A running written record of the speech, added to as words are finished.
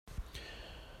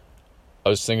I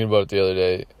was thinking about it the other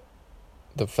day.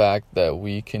 The fact that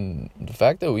we can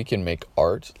make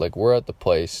art, like we're at the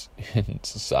place in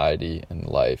society and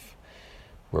life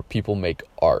where people make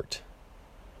art.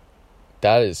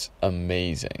 That is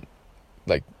amazing.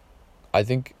 Like, I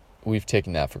think we've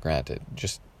taken that for granted.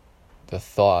 Just the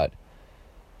thought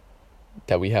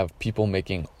that we have people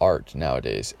making art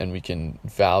nowadays and we can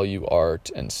value art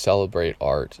and celebrate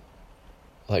art.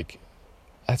 Like,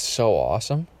 that's so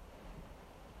awesome.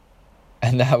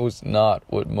 And that was not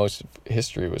what most of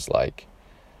history was like.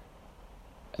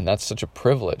 And that's such a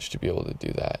privilege to be able to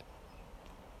do that.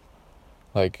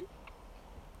 Like,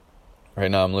 right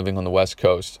now I'm living on the West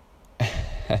Coast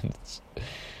and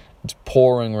it's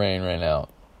pouring rain right now.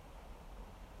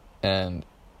 And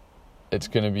it's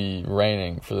going to be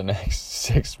raining for the next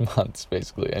 6 months,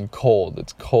 basically. And cold.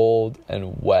 It's cold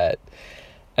and wet.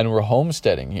 And we're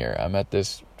homesteading here. I'm at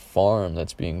this farm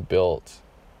that's being built.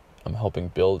 I'm helping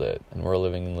build it. And we're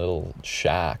living in little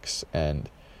shacks and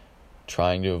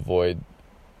trying to avoid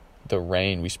the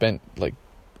rain. We spent like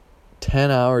 10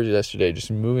 hours yesterday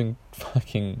just moving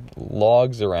fucking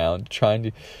logs around, trying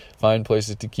to find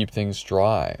places to keep things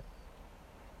dry.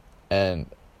 And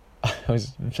I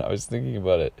was thinking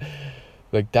about it.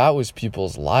 Like, that was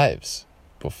people's lives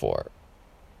before.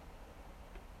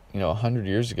 100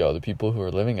 years ago, the people who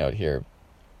were living out here,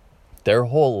 their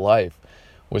whole life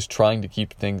was trying to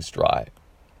keep things dry,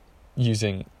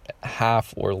 using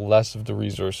half or less of the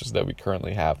resources that we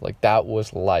currently have. Like, that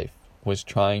was life, was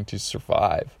trying to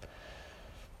survive.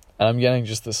 And I'm getting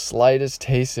just the slightest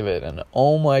taste of it, and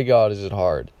oh my God, is it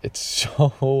hard. It's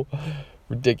so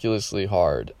ridiculously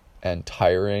hard and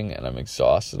tiring, and I'm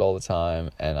exhausted all the time,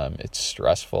 and it's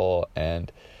stressful,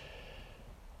 and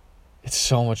it's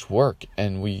so much work.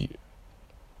 And we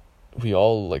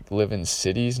all like live in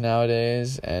cities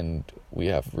nowadays, and we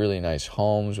have really nice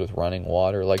homes with running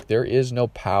water. Like, there is no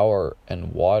power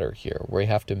and water here. We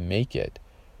have to make it.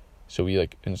 So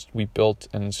we built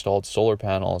and installed solar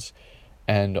panels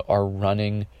and are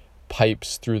running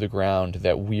pipes through the ground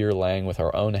that we are laying with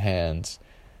our own hands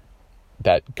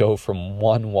that go from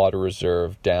one water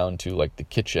reserve down to like the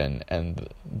kitchen and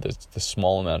the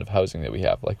small amount of housing that we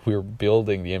have. Like, we're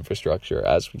building the infrastructure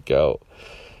as we go.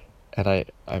 And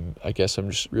I guess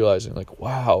I'm just realizing, like,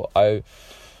 wow, I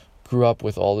grew up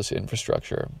with all this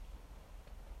infrastructure,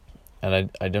 and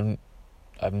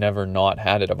I've never not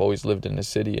had it. I've always lived in the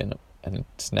city, and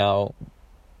it's now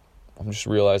I'm just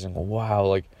realizing, wow,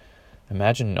 like,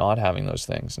 imagine not having those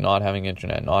things, not having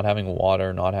internet, not having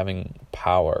water, not having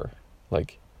power.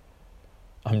 Like,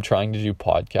 I'm trying to do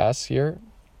podcasts here.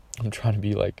 I'm trying to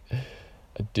be like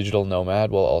a digital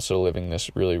nomad while also living this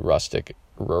really rustic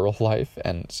rural life,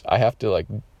 and I have to like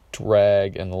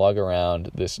drag and lug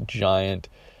around this giant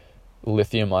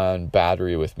lithium-ion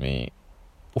battery with me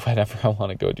whenever I want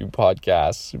to go do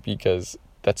podcasts, because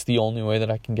that's the only way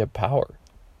that I can get power.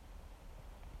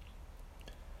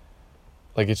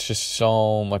 Like, it's just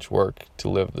so much work to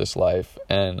live this life,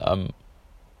 and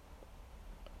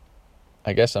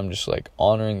I guess I'm just like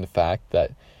honoring the fact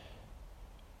that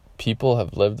people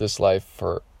have lived this life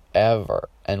forever,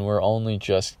 and we're only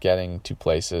just getting to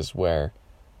places where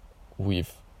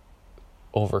we've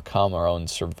overcome our own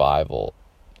survival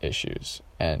issues,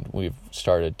 and we've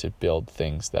started to build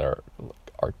things that are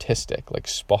artistic, like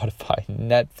Spotify,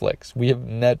 Netflix. We have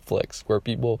Netflix where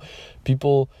people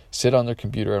sit on their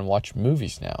computer and watch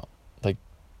movies now. Like,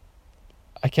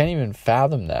 I can't even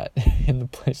fathom that in the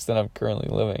place that I'm currently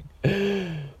living.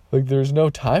 Like, there's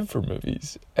no time for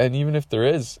movies. And even if there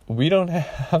is, we don't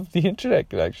have the internet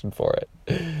connection for it.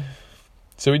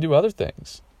 So we do other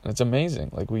things. And it's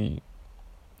amazing. Like,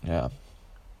 there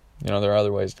are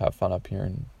other ways to have fun up here.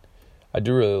 And I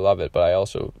do really love it. But I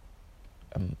also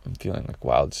I'm feeling like,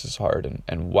 wow, this is hard.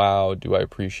 And wow, do I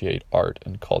appreciate art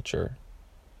and culture.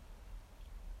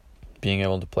 Being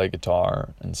able to play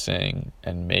guitar and sing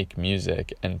and make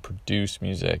music and produce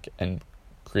music and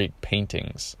create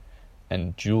paintings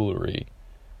and jewelry.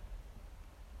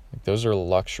 Like, those are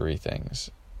luxury things.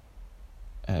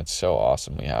 And it's so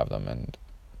awesome we have them. And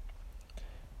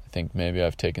I think maybe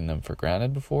I've taken them for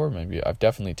granted before. Maybe I've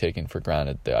definitely taken for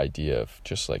granted the idea of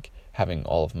just like having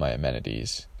all of my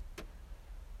amenities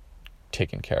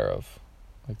taken care of.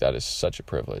 Like, that is such a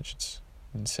privilege. It's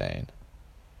insane.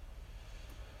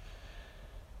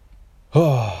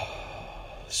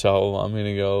 So I'm going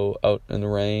to go out in the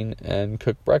rain and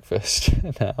cook breakfast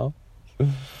now.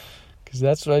 Because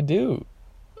that's what I do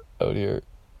out here.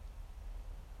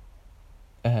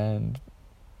 And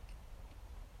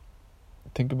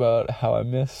think about how I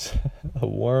miss a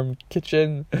warm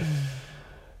kitchen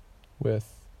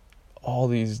with all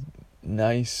these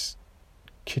nice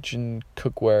kitchen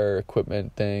cookware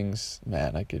equipment things.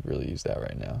 Man, I could really use that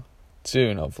right now.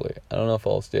 Soon, hopefully. I don't know if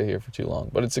I'll stay here for too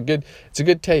long, but it's a good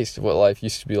taste of what life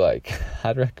used to be like.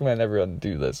 I'd recommend everyone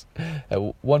do this at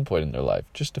one point in their life,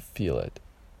 just to feel it.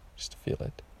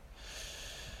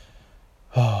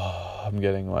 Oh, I'm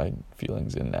getting my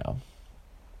feelings in now.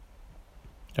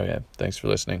 Okay, thanks for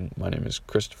listening. My name is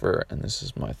Christopher, and this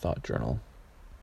is my thought journal.